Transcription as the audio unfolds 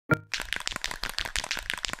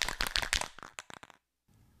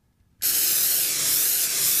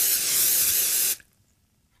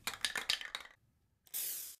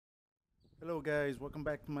Hello guys, welcome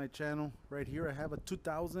back to my channel. Right here I have a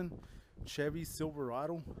 2000 Chevy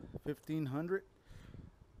Silverado 1500.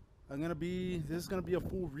 This is gonna be a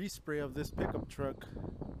full respray of this pickup truck.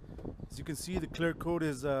 As you can see, the clear coat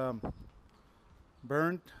is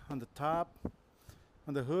burnt on the top,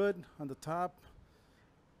 on the hood, on the top,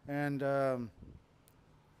 and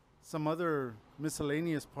some other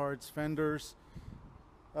miscellaneous parts, fenders.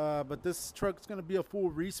 But this truck's gonna be a full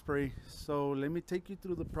respray, so let me take you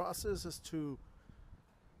through the process as to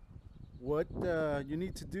what you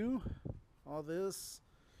need to do, all this,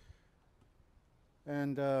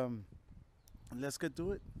 and let's get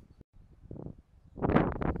to it.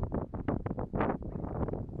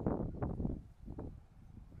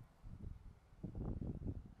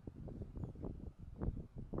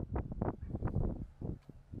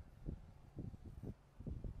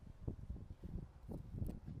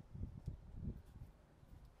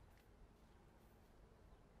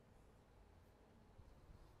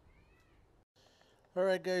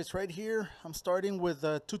 Alright guys, right here I'm starting with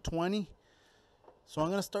 220. So I'm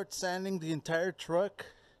going to start sanding the entire truck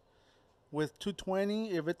with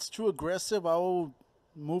 220. If it's too aggressive, I'll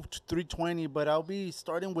move to 320, but I'll be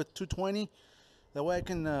starting with 220. That way I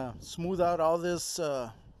can smooth out all this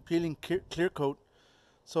peeling clear coat.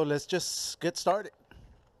 So let's just get started.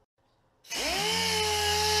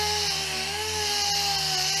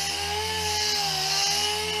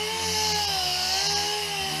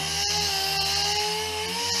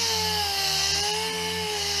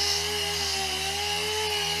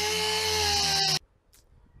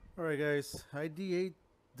 Alright guys, I D8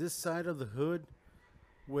 this side of the hood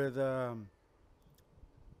with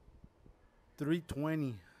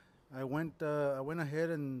 320. I went ahead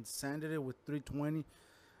and sanded it with 320.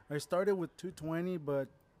 I started with 220 but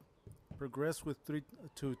progressed with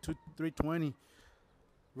 320.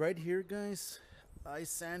 Right here guys, I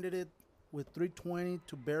sanded it with 320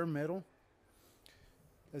 to bare metal.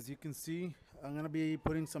 As you can see, I'm gonna be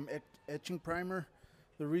putting some etching primer.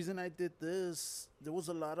 The reason I did this, there was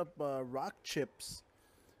a lot of rock chips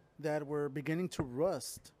that were beginning to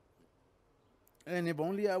rust, and if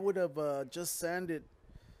only I would have just sanded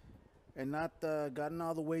and not gotten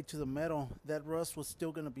all the way to the metal, that rust was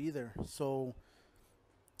still gonna be there. So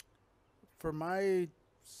for my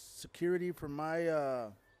security, for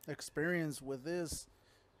my experience with this,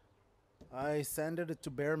 I sanded it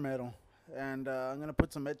to bare metal, and I'm gonna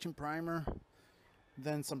put some etching primer,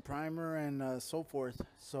 then some primer, and so forth.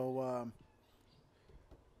 So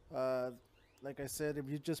like I said, if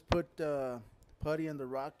you just put putty in the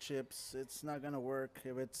rock chips, it's not gonna work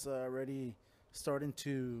if it's already starting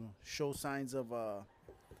to show signs of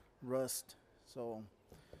rust. So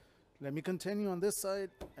let me continue on this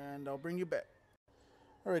side and I'll bring you back.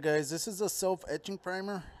 Alright guys, this is a self-etching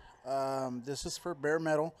primer. This is for bare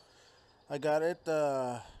metal. I got it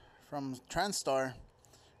from TranStar,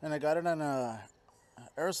 and I got it on a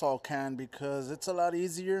aerosol can because it's a lot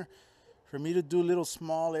easier for me to do little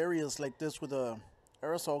small areas like this with a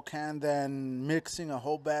aerosol can than mixing a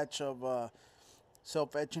whole batch of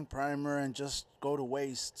self-etching primer and just go to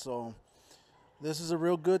waste. So this is a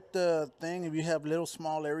real good thing if you have little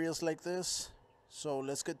small areas like this. So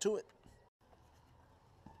let's get to it.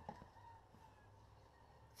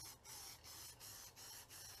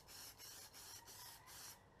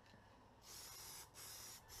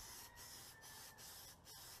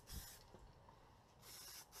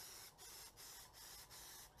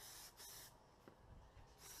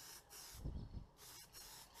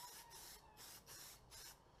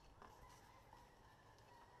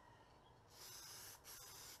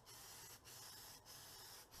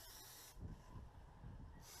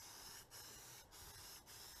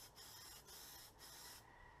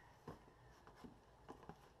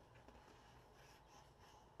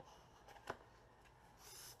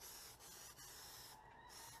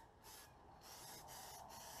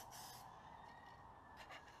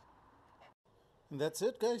 And that's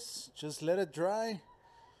it guys, just let it dry.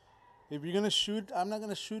 If you're gonna shoot, I'm not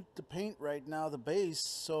gonna shoot the paint right now, the base.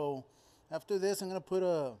 So after this I'm gonna put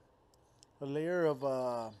a layer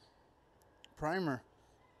of primer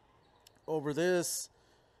over this,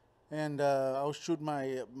 and I'll shoot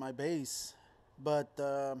my base. But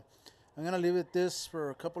I'm gonna leave it this for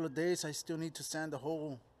a couple of days. I still need to sand the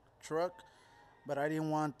whole truck, but I didn't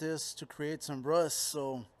want this to create some rust.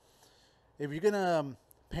 So if you're gonna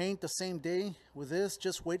paint the same day with this,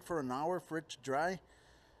 just wait for an hour for it to dry,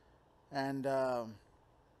 and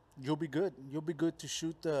you'll be good. You'll be good to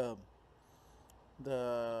shoot either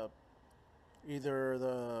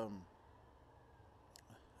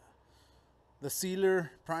the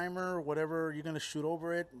sealer, primer, whatever you're gonna shoot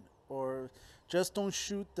over it, or just don't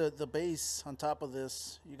shoot the base on top of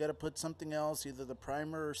this. You got to put something else, either the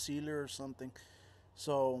primer or sealer or something.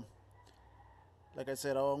 So like I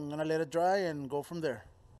said, I'm gonna let it dry and go from there.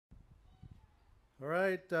 All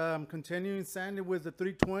right, I'm continuing sanding with the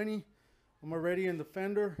 320. I'm already in the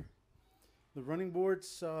fender. The running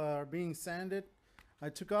boards are being sanded. I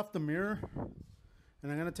took off the mirror,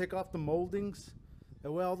 and I'm gonna take off the moldings.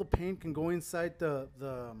 That way all the paint can go inside the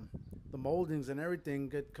moldings and everything,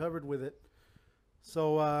 get covered with it.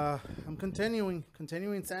 So I'm continuing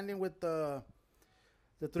sanding with the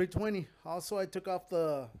 320. Also, I took off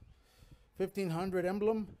the 1500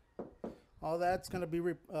 emblem. All that's gonna be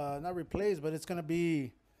not replaced, but it's gonna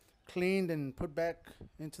be cleaned and put back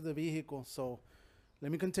into the vehicle. So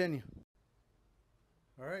let me continue.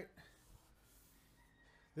 All right,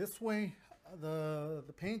 this way the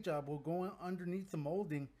paint job will go underneath the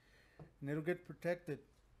molding and it'll get protected.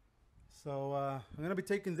 So I'm gonna be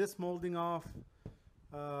taking this molding off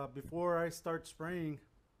before I start spraying,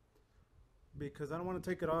 because I don't want to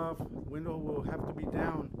take it off. The window will have to be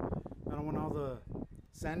down. I don't want all the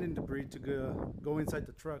sanding debris to go inside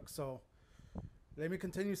the truck. So let me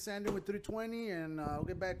continue sanding with 320 and I'll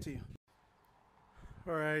get back to you.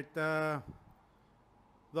 All right, the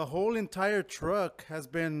whole entire truck has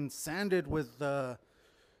been sanded with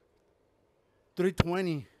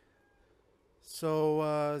 320. So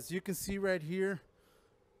as you can see right here,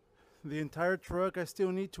 the entire truck, I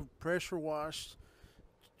still need to pressure wash,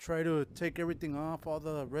 try to take everything off, all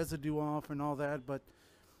the residue off and all that, but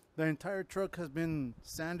the entire truck has been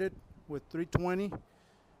sanded with 320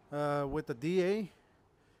 with the DA,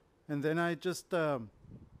 and then I just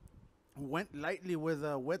went lightly with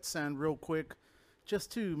wet sand real quick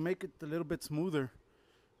just to make it a little bit smoother.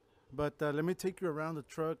 But let me take you around the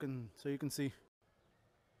truck and so you can see.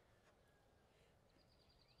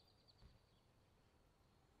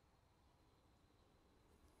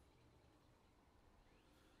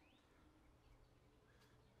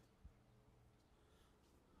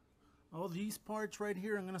 All these parts right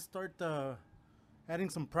here, I'm gonna start adding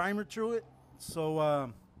some primer to it.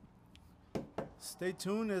 So stay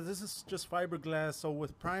tuned. This is just fiberglass, so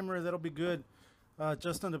with primer that'll be good.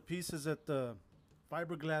 Just on the pieces that the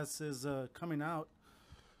fiberglass is coming out.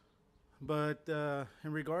 But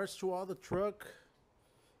in regards to all the truck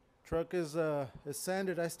is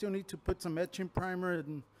sanded. I still need to put some etching primer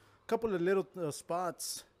and a couple of little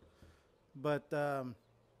spots, but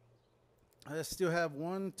I still have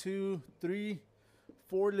 1, 2, 3,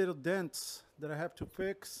 4 little dents that I have to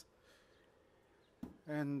fix,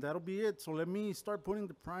 and that'll be it. So let me start putting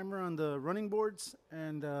the primer on the running boards,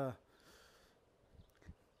 and I'll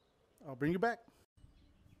bring you back.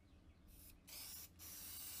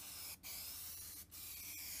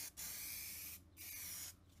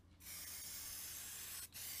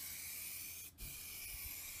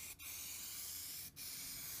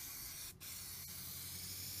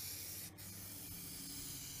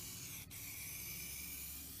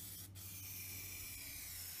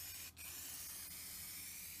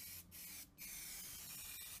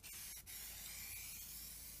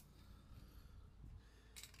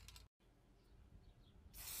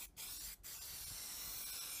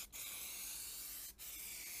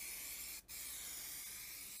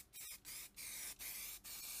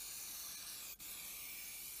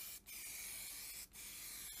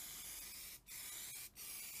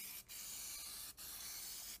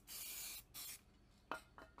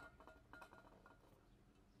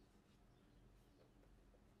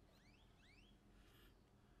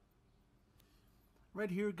 Right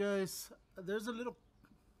here, guys, there's a little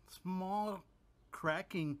small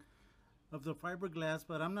cracking of the fiberglass,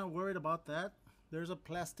 but I'm not worried about that. There's a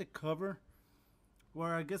plastic cover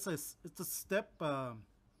where I guess it's a step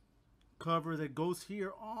cover that goes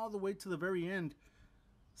here all the way to the very end.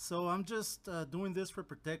 So I'm just doing this for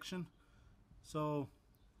protection. So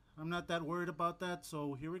I'm not that worried about that.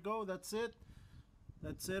 So here we go. That's it.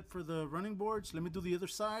 That's it for the running boards. Let me do the other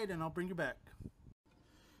side and I'll bring you back.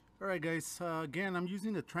 Alright guys, again I'm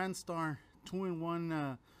using the TranStar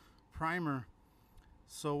 2-in-1 primer.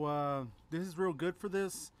 So this is real good for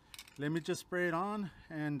this. Let me just spray it on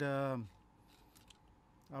and I'll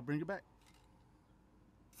bring you back.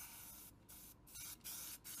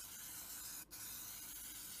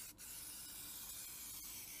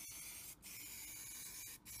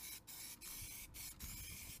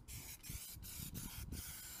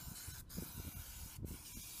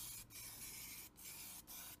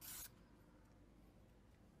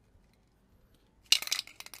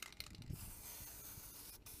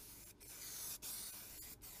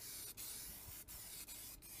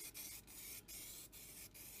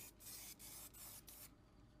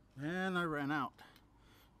 And I ran out.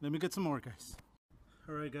 Let me get some more, guys.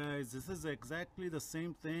 Alright guys, this is exactly the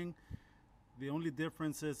same thing. The only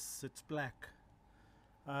difference is it's black.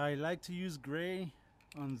 I like to use gray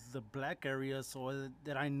on the black area so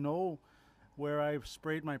that I know where I've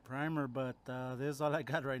sprayed my primer, but this is all I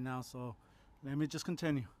got right now, so let me just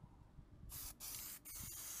continue.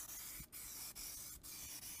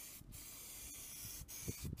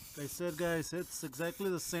 Like I said, guys, it's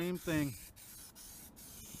exactly the same thing.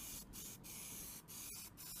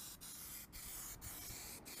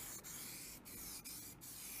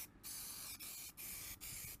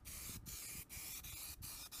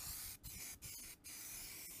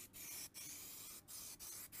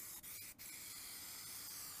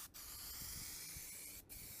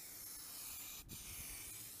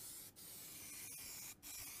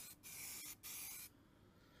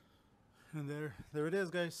 And there it is,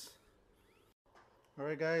 guys. All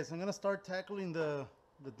right, guys, I'm gonna start tackling the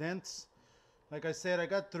dents. Like I said, I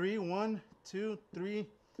got three. 1, 2, 3.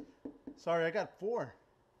 Sorry, I got 4.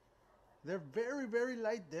 They're very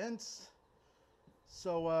light dents.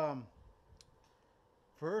 So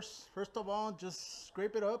first of all, just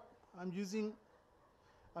scrape it up. I'm using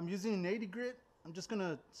an 80 grit. I'm just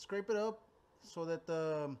gonna scrape it up so that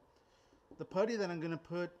the putty that I'm not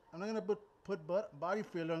gonna put body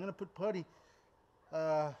filler. I'm gonna put putty.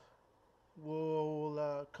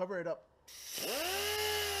 Will cover it up.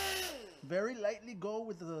 Very lightly go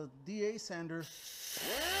with the DA sander.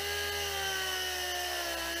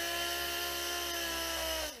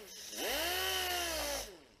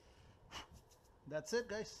 That's it,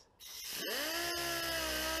 guys.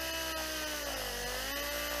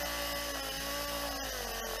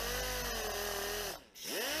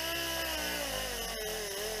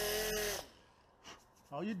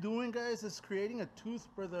 All you're doing, guys, is creating a tooth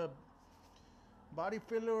for the body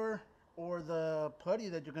filler or the putty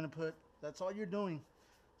that you're gonna put. That's all you're doing.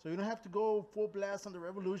 So you don't have to go full blast on the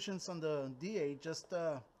revolutions on the DA. Just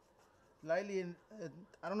lightly. And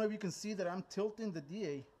I don't know if you can see that I'm tilting the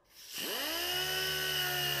DA.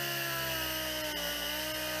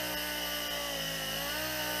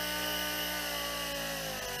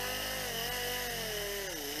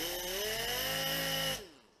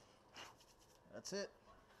 That's it.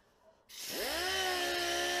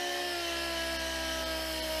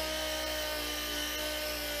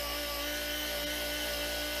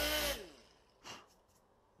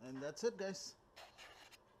 And that's it, guys.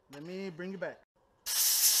 Let me bring you back.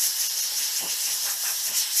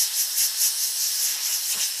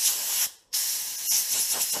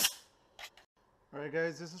 Alright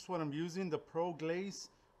guys, this is what I'm using, the Pro Glaze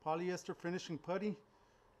polyester finishing putty.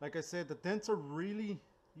 Like I said, the dents are really,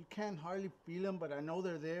 you can't hardly feel them, but I know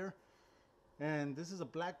they're there. And this is a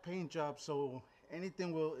black paint job, so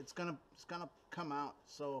anything it's gonna come out.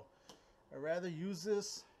 So I'd rather use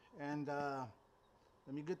this, and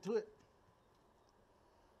let me get to it.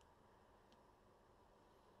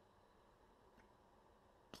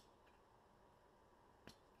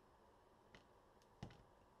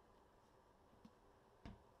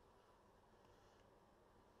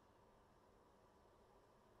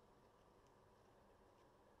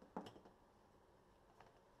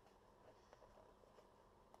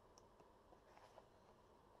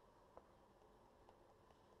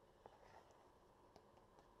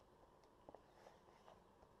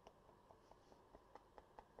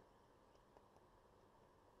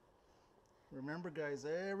 Remember, guys,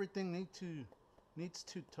 everything needs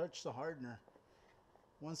to touch the hardener.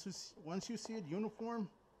 Once you see it uniform,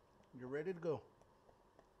 you're ready to go.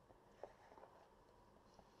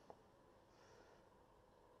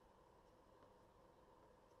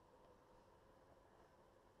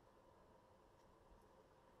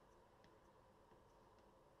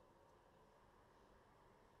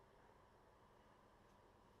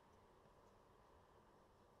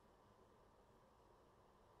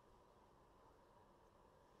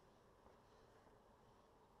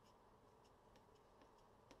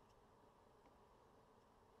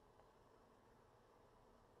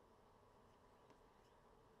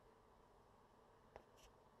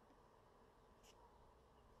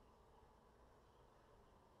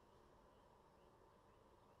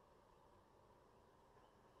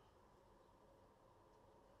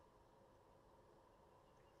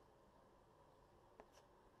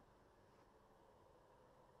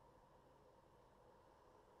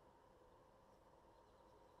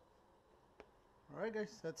 Alright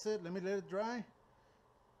guys, that's it. Let me let it dry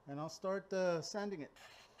and I'll start sanding it.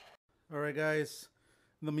 Alright guys,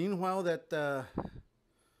 in the meanwhile that the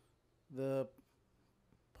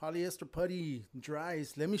polyester putty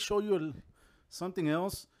dries, let me show you something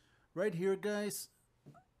else. Right here, guys,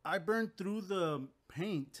 I burned through the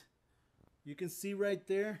paint. You can see right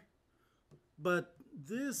there. But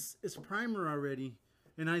this is primer already.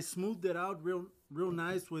 And I smoothed it out real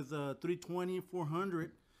nice with 320,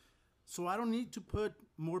 400. So I don't need to put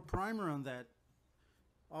more primer on that.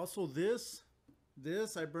 Also this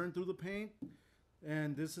I burned through the paint.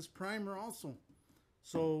 And this is primer also.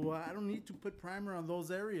 So I don't need to put primer on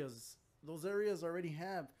those areas. Those areas already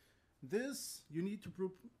have. This, you need to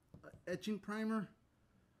put etching primer.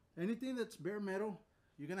 Anything that's bare metal,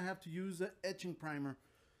 you're going to have to use an etching primer.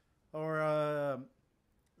 Or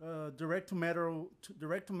direct to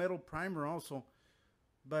metal primer also.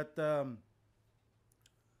 But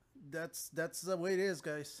that's the way it is,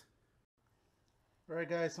 guys. Alright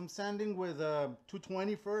guys, I'm sanding with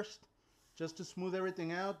 220 first, just to smooth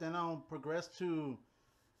everything out. Then I'll progress to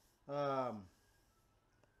a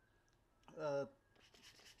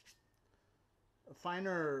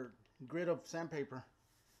finer grit of sandpaper.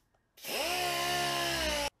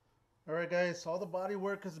 Alright guys, all the body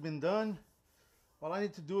work has been done. All I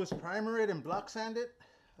need to do is primer it and block sand it.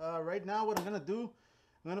 Right now what I'm going to do,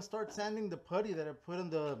 I'm going to start sanding the putty that I put in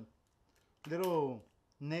the little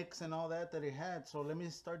nicks and all that it had. So let me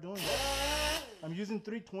start doing that. I'm using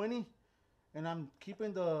 320 and I'm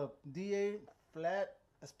keeping the DA flat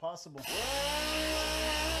as possible.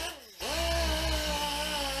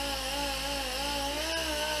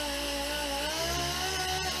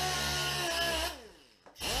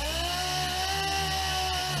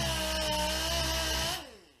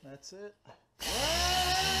 That's it.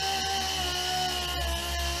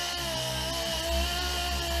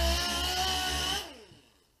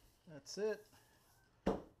 That's it.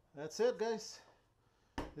 That's it, guys.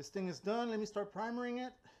 This thing is done. Let me start primering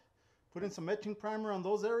it. Put in some etching primer on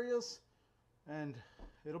those areas, and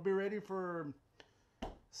it'll be ready for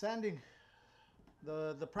sanding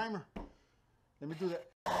the primer. Let me do that.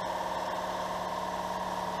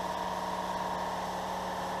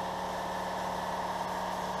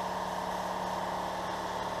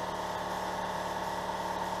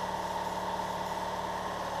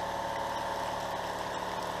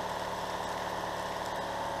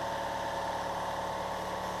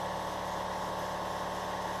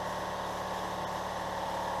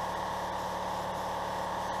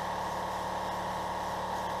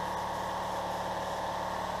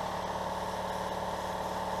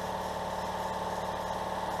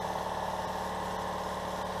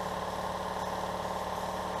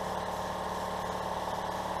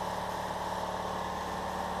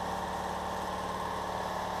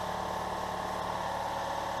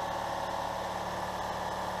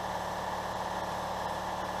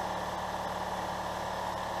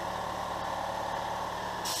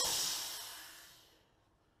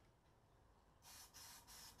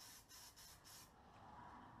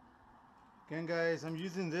 Again guys, I'm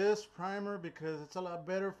using this primer because it's a lot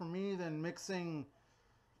better for me than mixing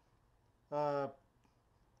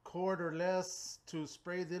quart or less to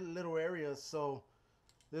spray the little areas. So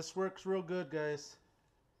this works real good, guys,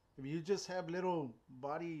 if you just have little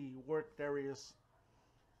body worked areas.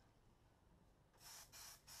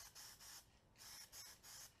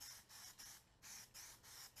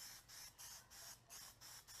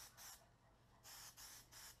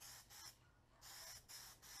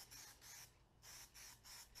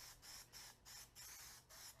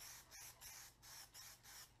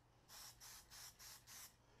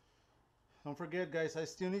 Don't forget, guys, I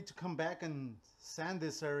still need to come back and sand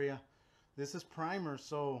this area. This is primer,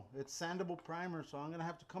 so it's sandable primer, so I'm going to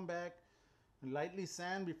have to come back and lightly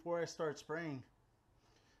sand before I start spraying.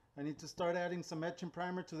 I need to start adding some etching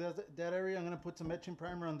primer to that area. I'm going to put some etching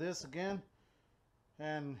primer on this again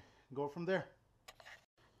and go from there.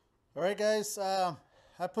 Alright guys,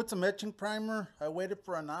 I put some etching primer. I waited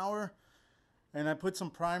for an hour and I put some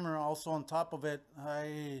primer also on top of it.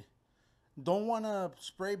 I don't want to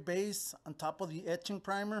spray base on top of the etching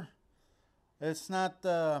primer. It's not,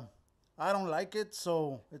 I don't like it,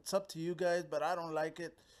 so it's up to you guys, but I don't like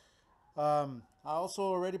it. I also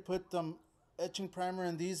already put some etching primer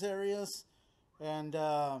in these areas and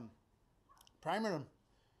primer them.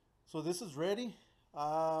 So this is ready.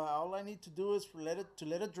 All I need to do is let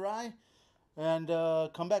it dry and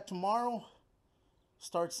come back tomorrow,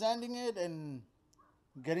 start sanding it and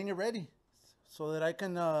getting it ready so that I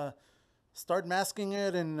can start masking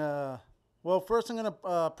it. And well, first I'm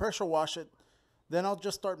gonna pressure wash it, then I'll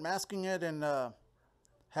just start masking it and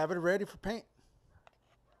have it ready for paint.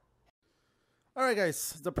 Alright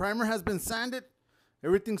guys, the primer has been sanded,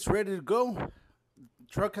 everything's ready to go. The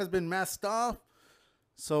truck has been masked off,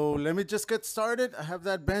 so let me just get started. I have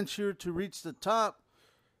that bench here to reach the top.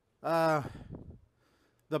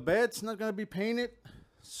 The bed's not gonna be painted,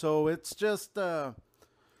 So it's just the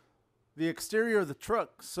exterior of the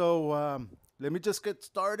truck. So let me just get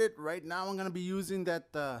started. Right now I'm going to be using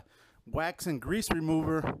that wax and grease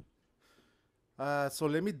remover. So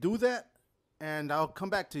let me do that and I'll come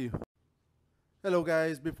back to you. Hello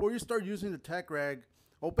guys, before you start using the tack rag,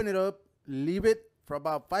 open it up, leave it for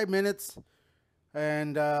about 5 minutes,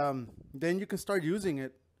 and then you can start using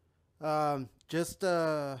it. Just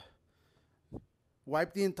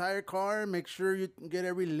wipe the entire car, make sure you get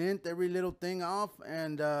every lint, every little thing off,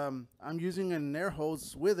 and I'm using an air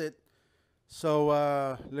hose with it.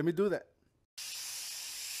 So let me do that.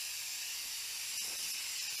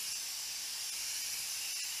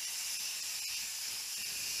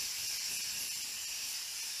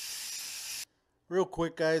 Real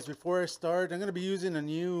quick guys, before I start, I'm going to be using a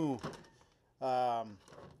new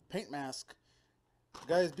paint mask.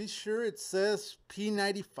 Guys, be sure it says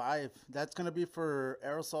P95. That's going to be for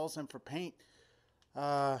aerosols and for paint.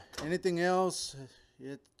 Anything else,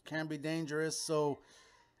 it can be dangerous. So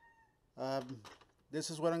this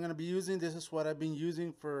is what I'm going to be using. This is what I've been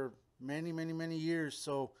using for many years.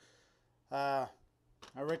 So I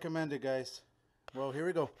recommend it, guys. Well, here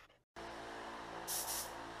we go.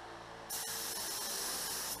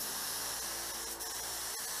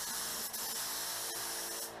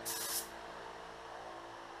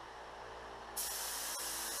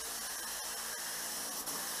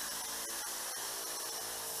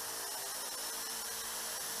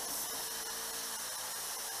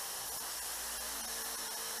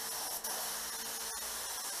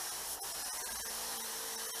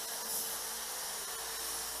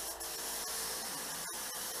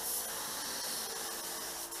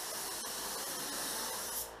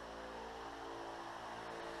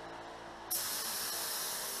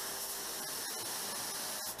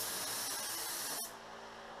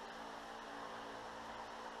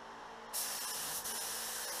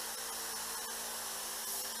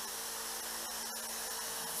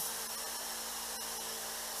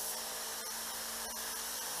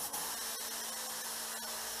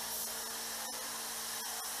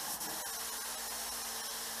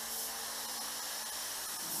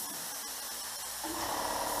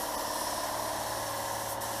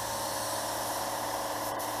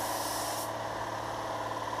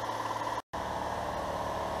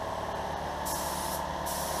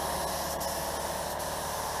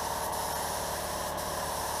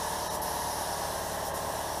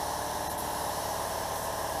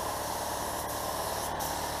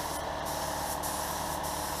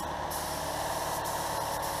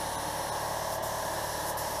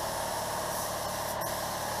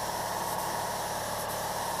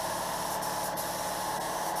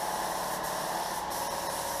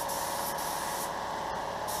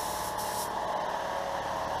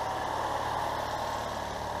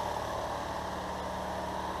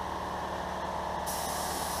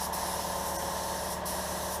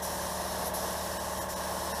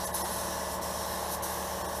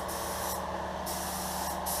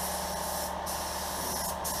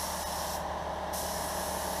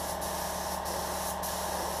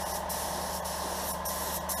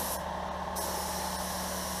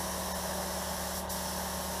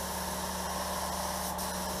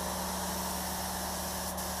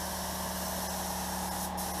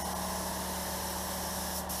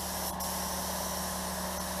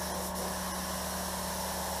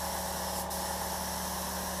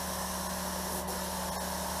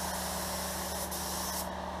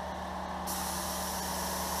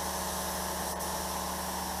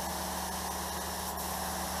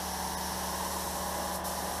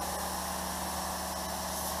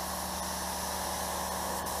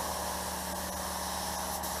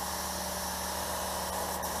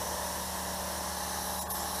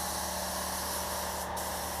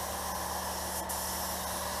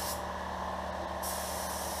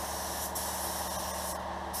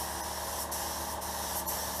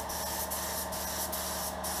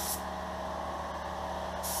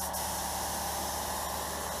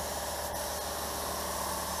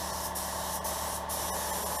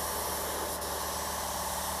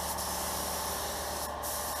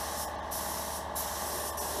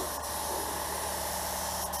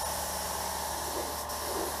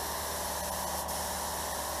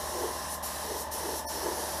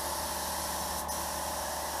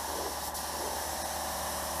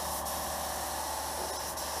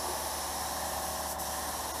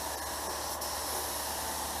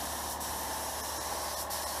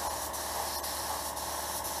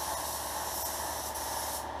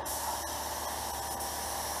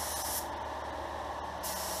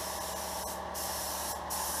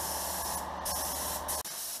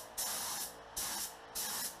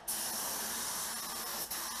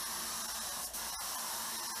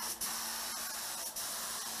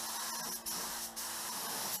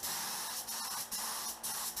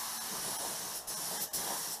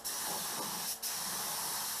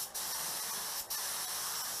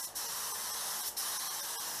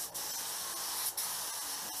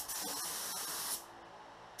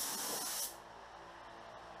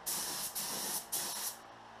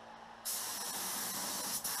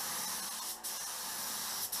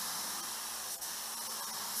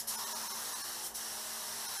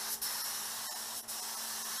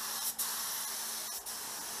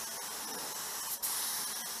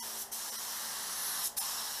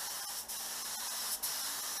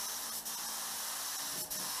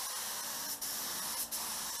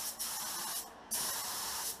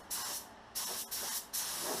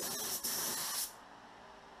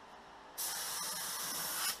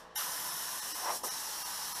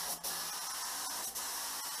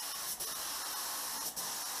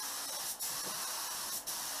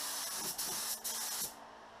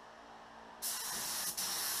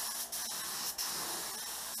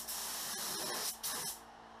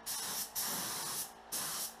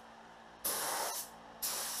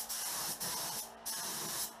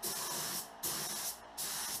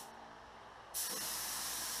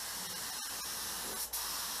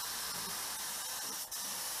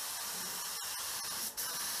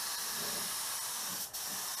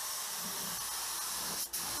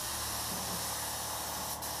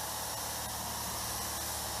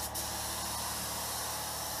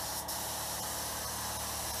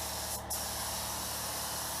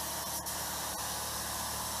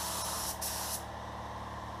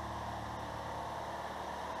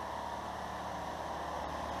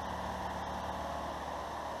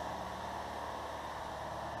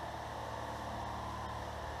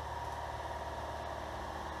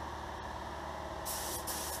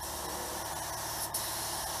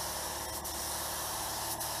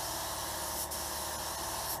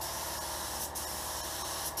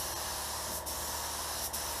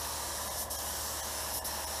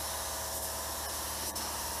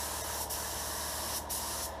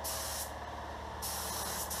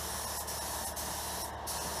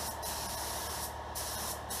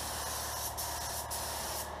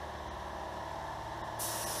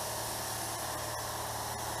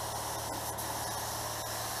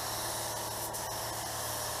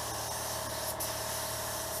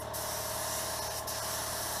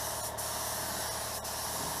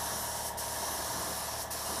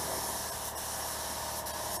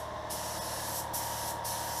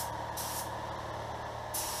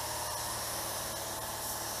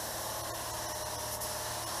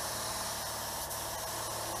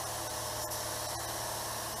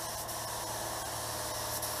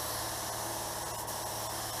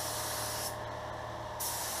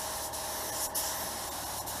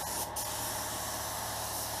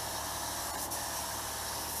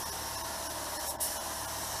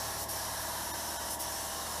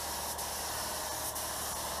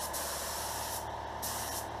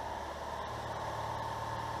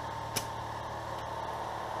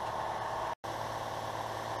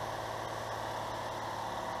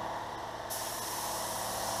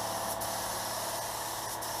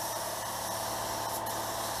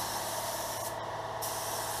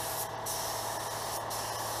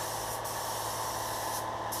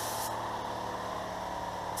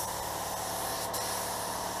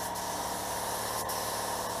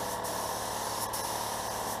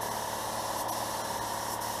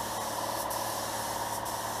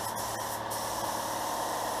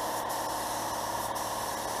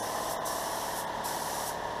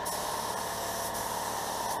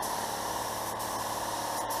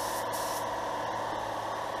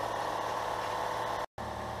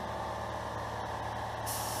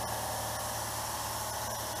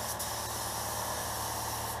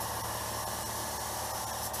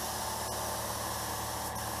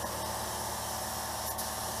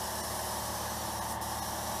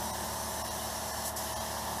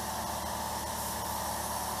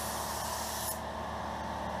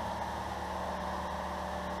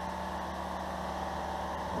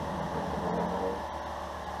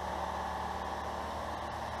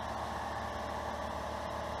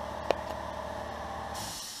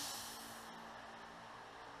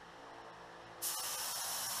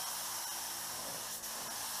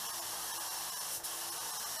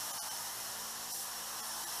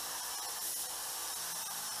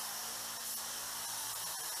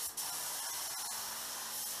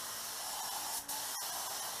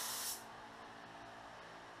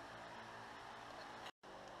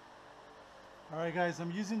 Alright guys,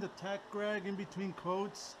 I'm using the tack rag in between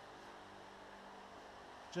coats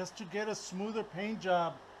just to get a smoother paint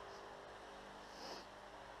job.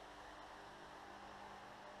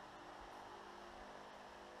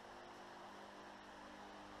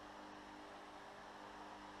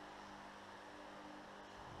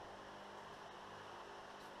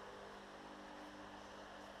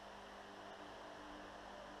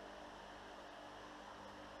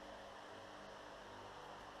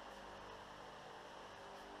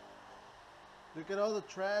 Look at all the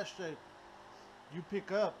trash that you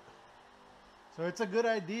pick up. So it's a good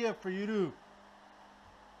idea for you to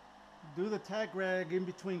do the tack rag in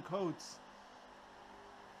between coats.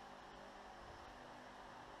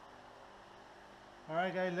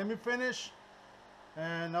 Alright guys, let me finish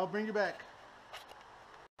and I'll bring you back.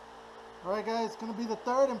 Alright guys, it's going to be the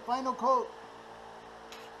third and final coat.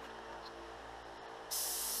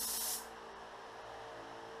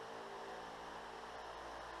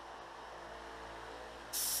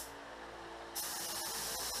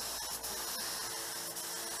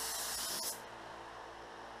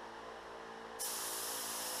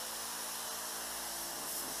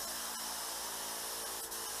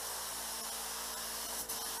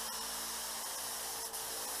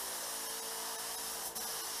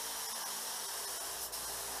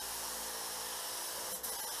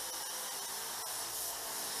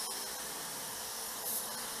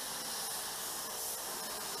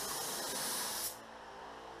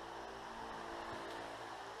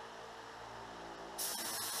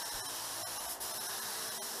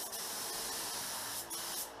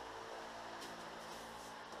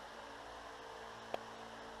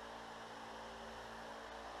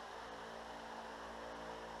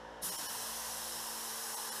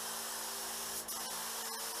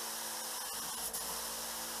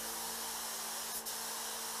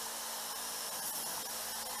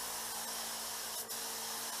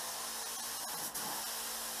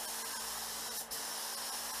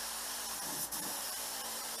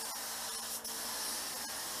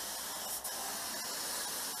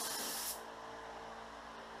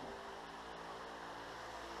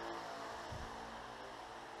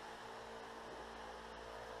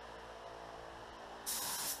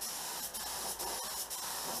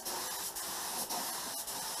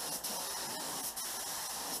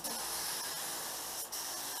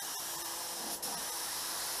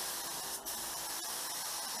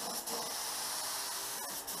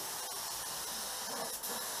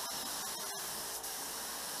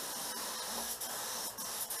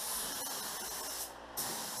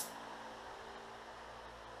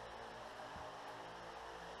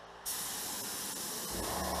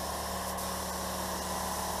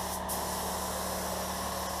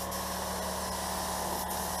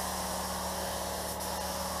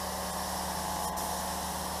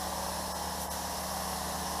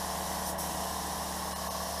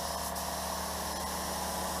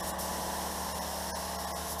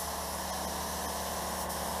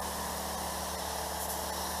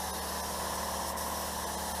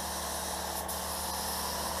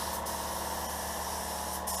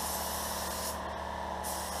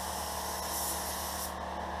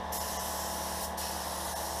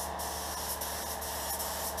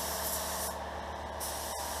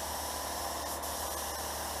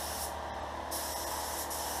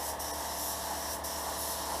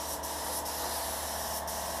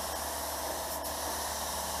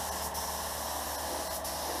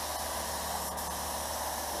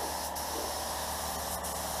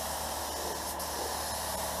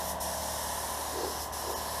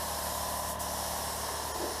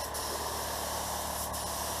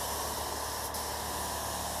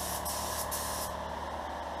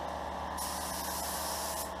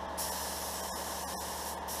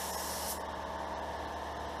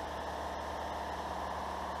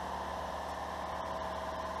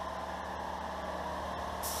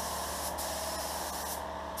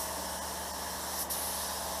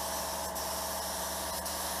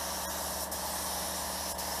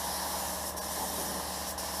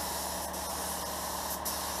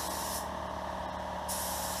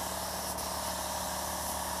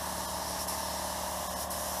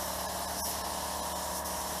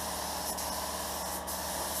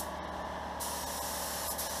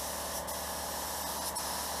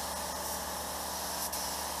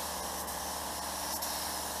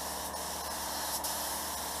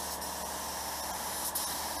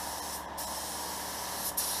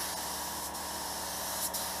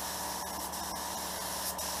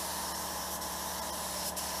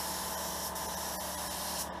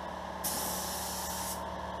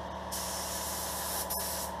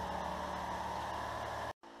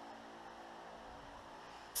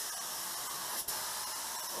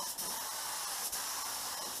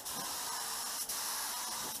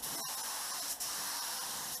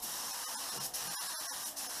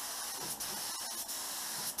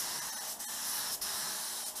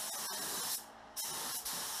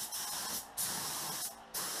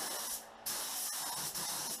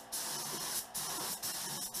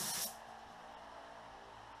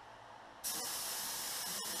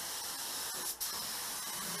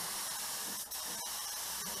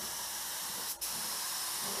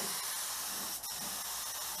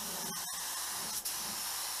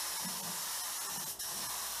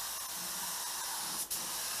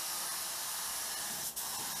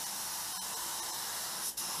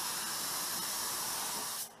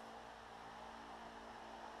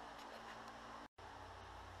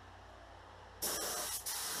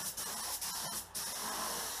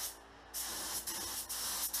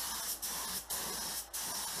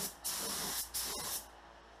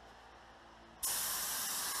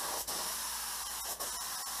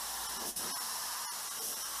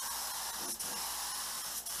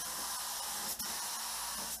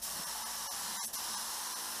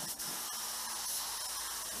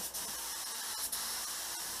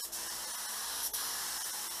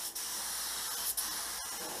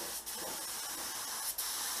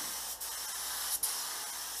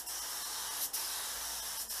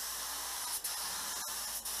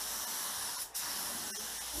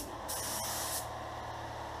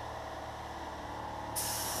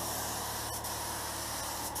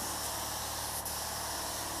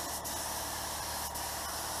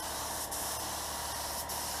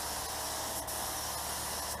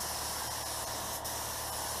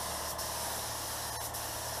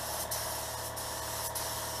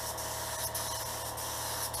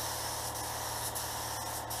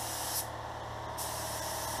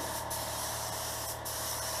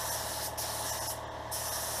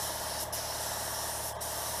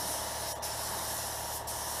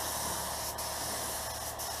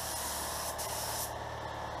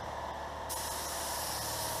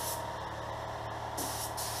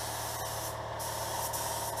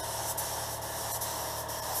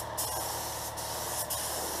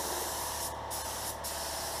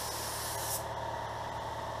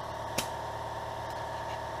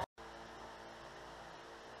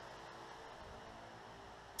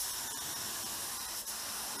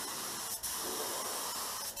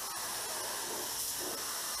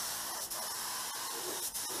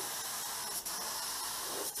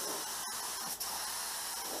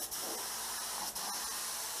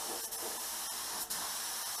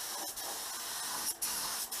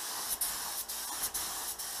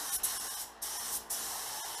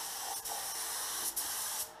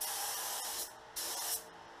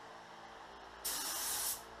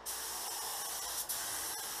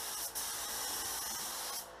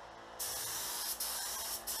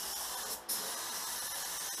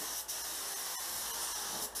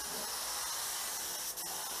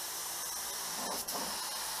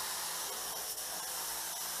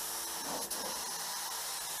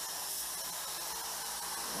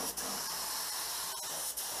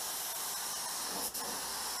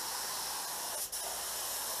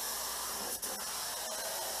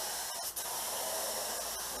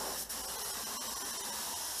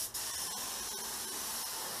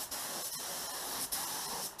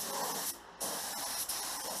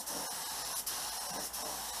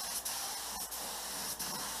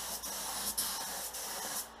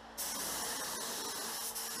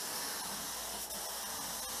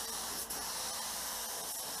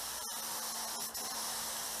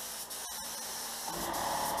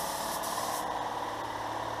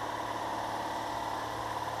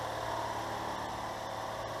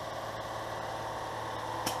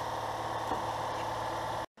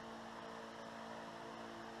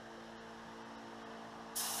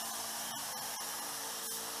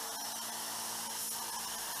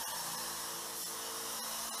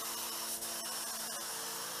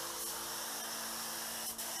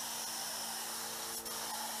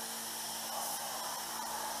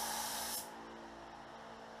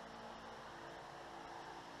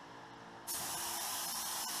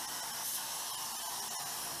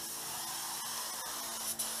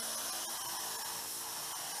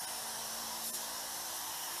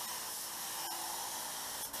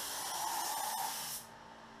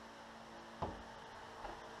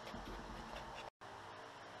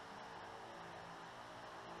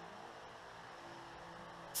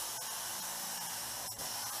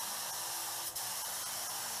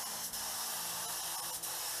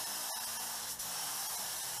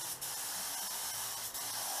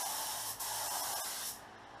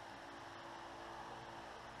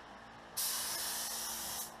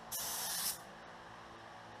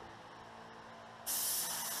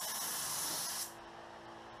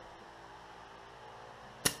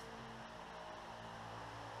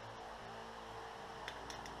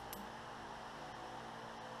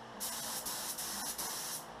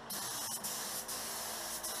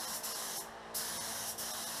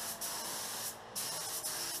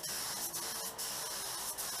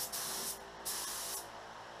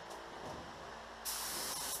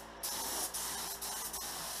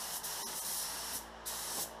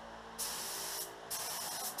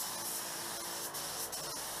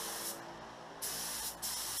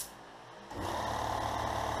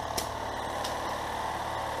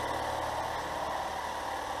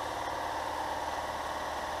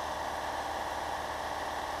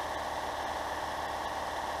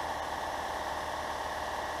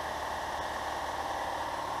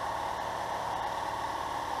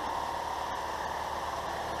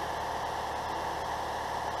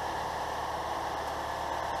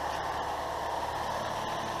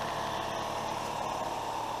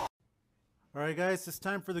 All right, guys, it's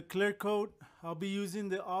time for the clear coat. I'll be using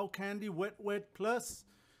the All Candy Wet Plus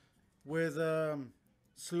with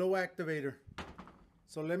slow activator.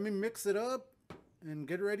 So let me mix it up and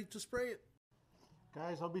get ready to spray it.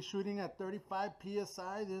 Guys, I'll be shooting at 35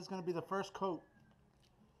 PSI. This is going to be the first coat.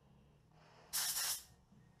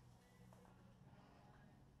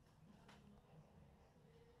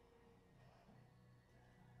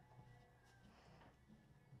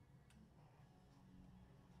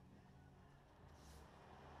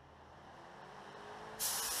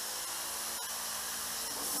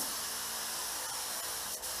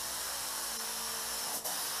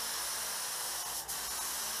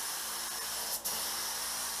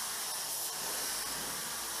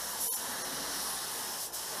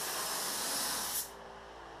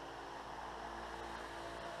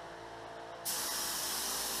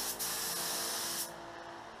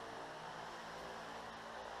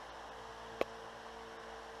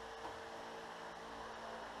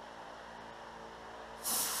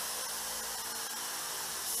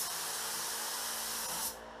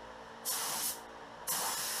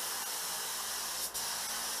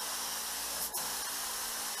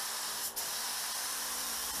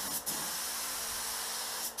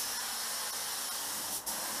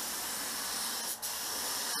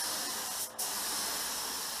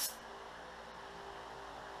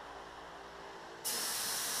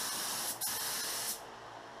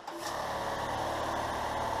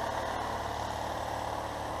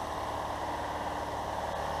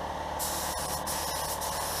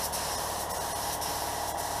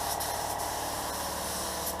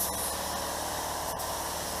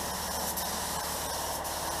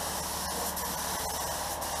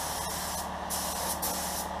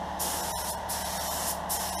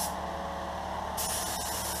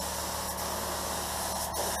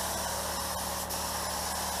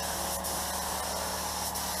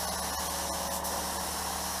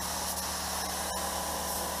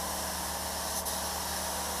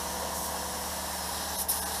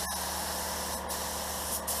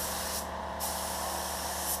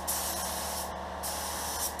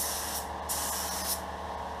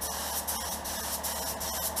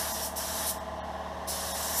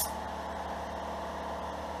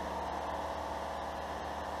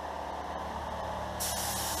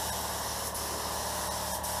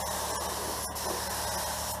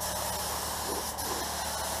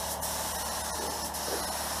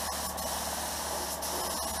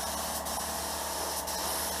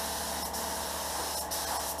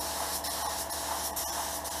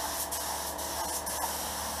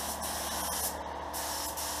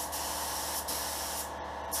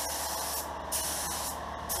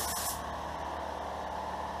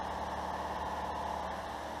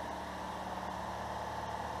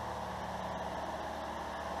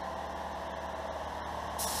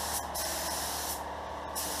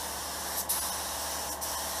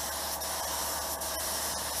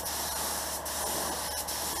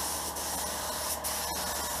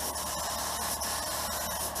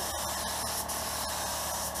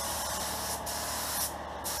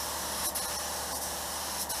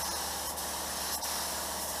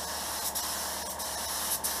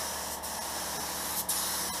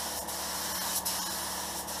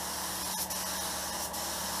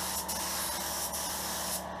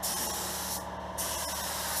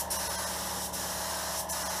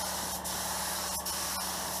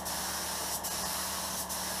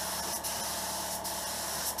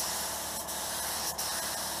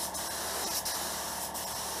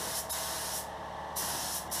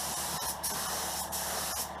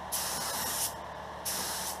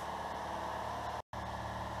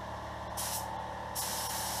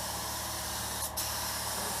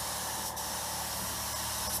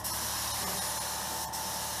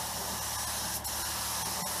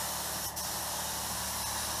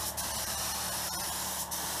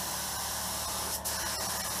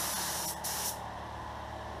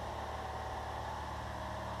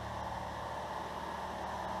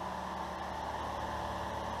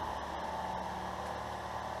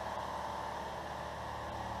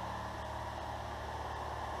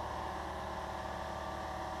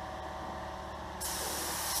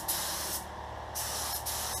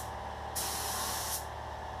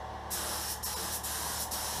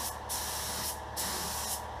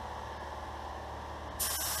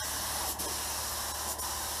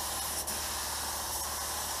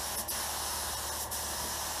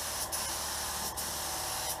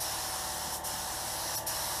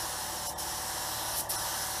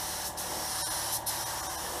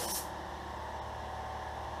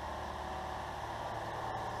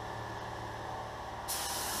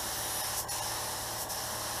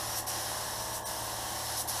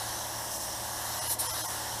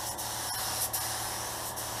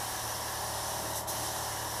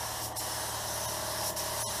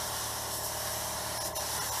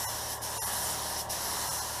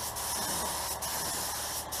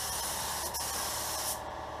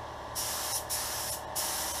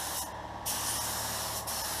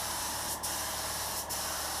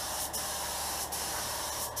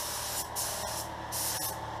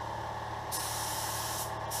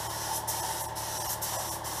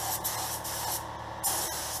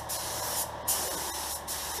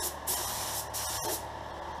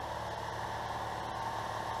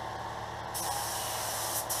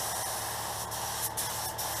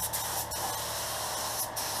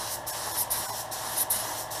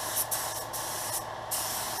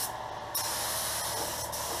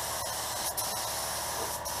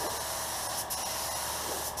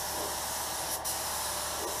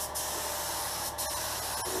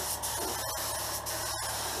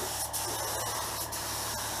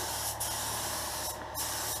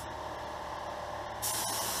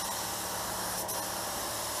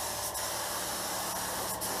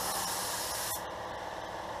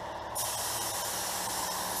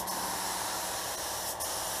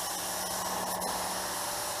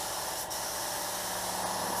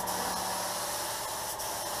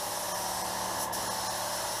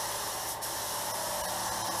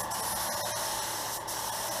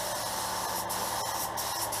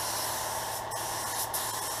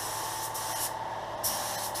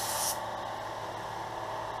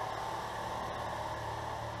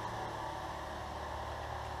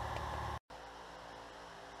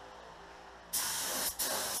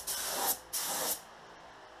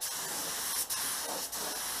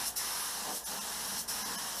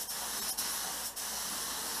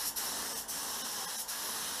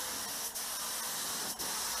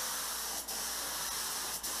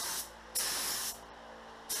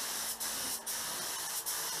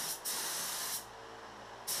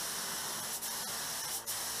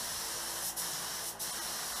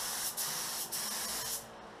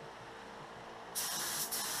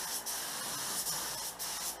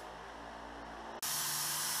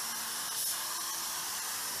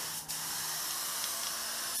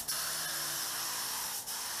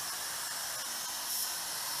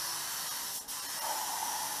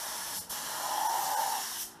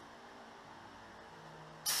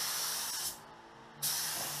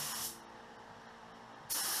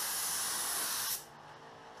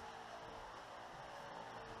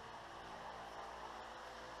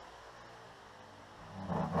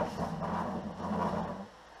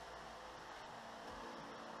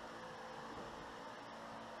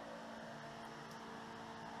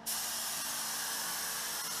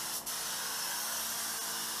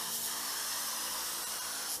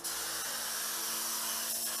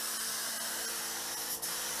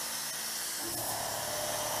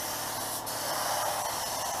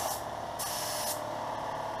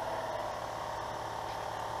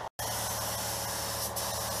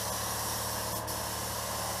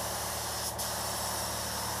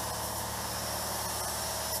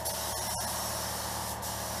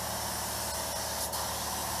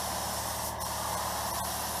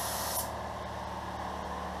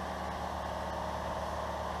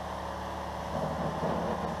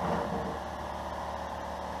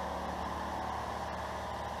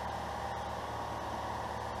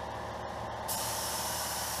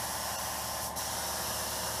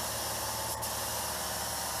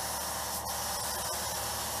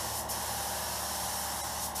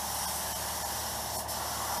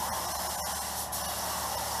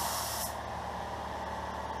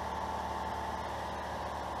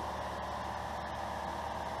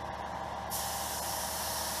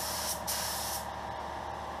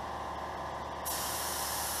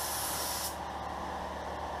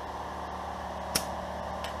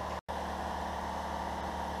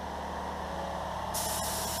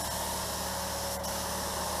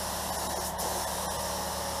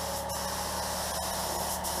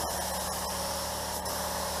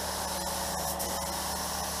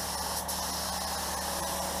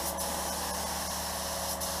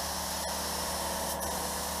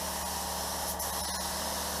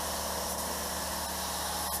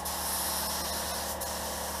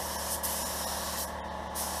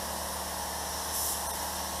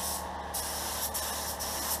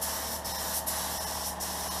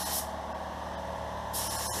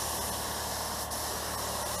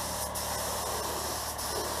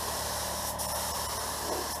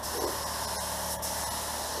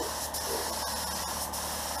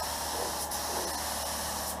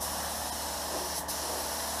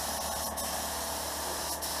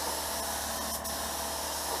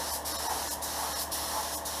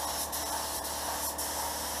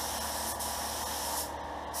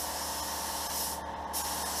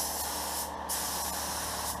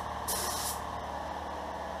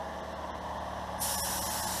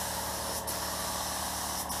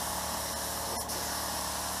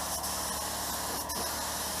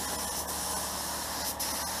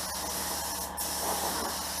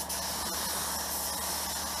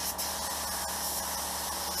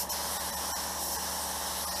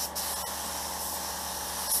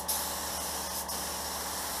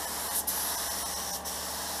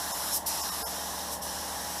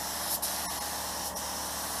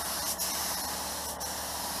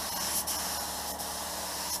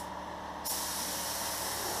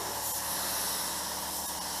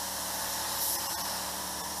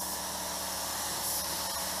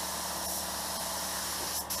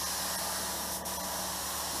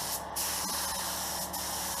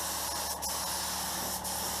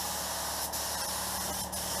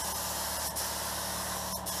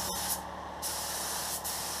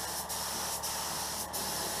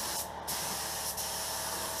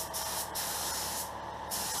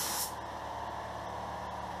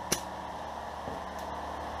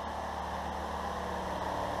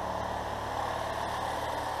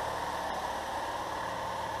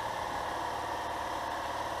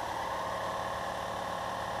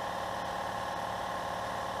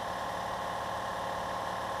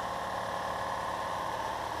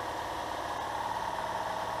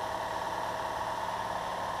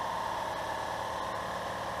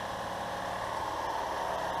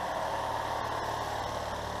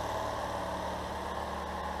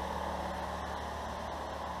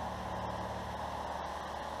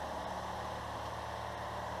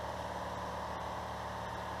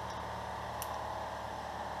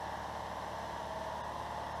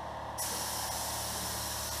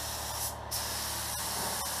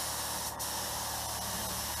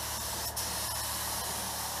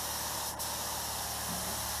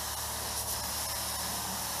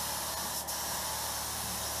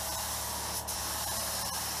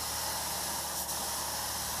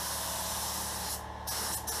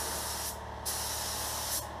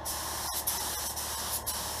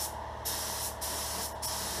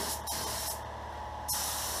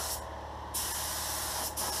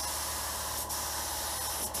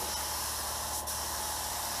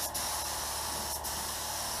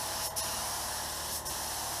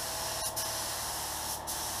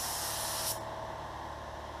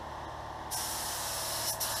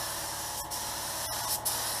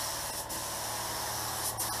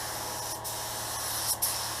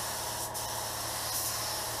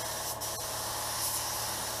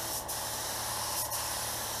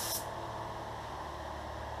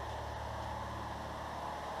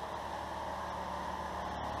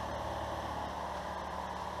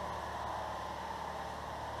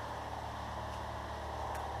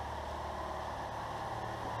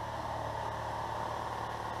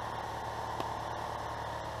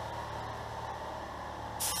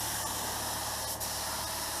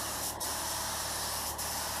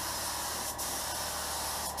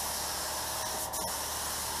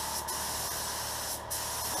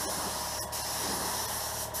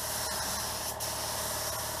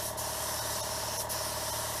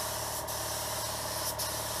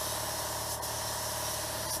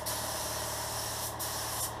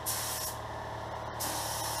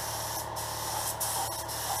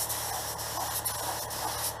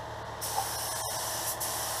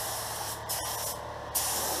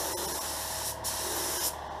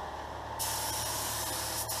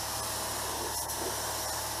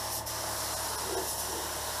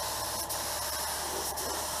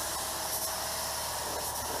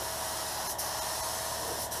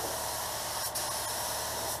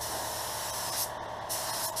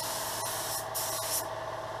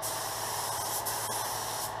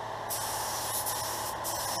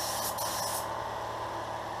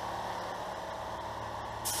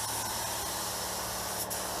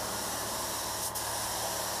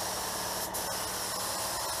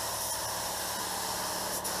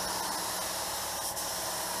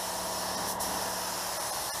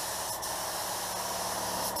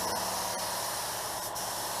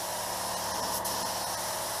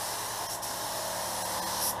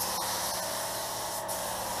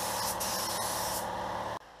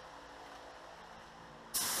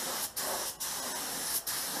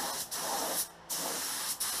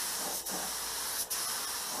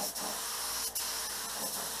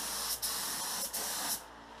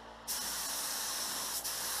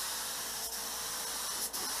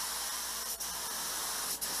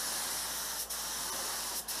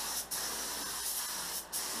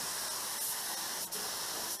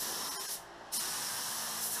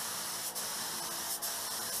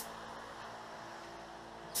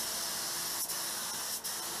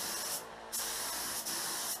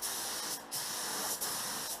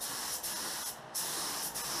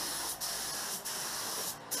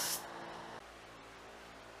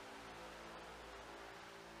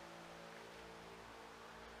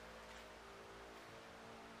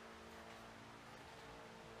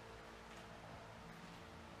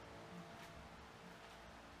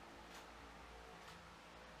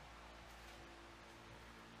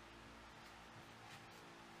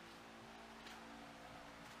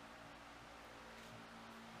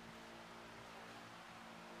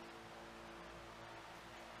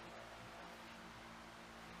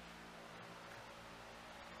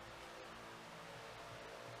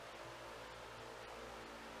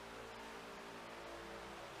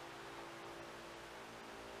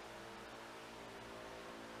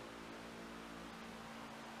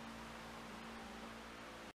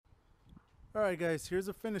 All right, guys, here's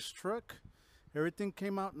a finished truck. Everything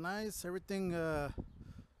came out nice. Everything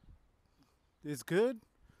is good.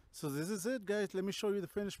 So this is it, guys. Let me show you the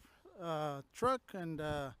finished truck, and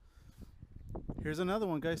here's another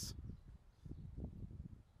one, guys.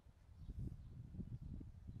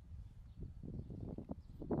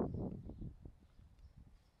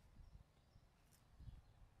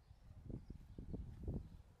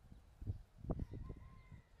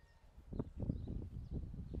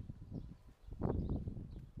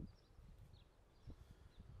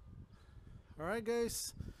 All right,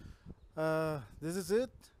 guys. This is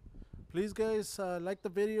it. Please, guys, like the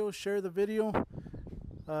video, share the video,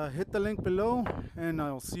 hit the link below, and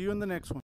I'll see you in the next one.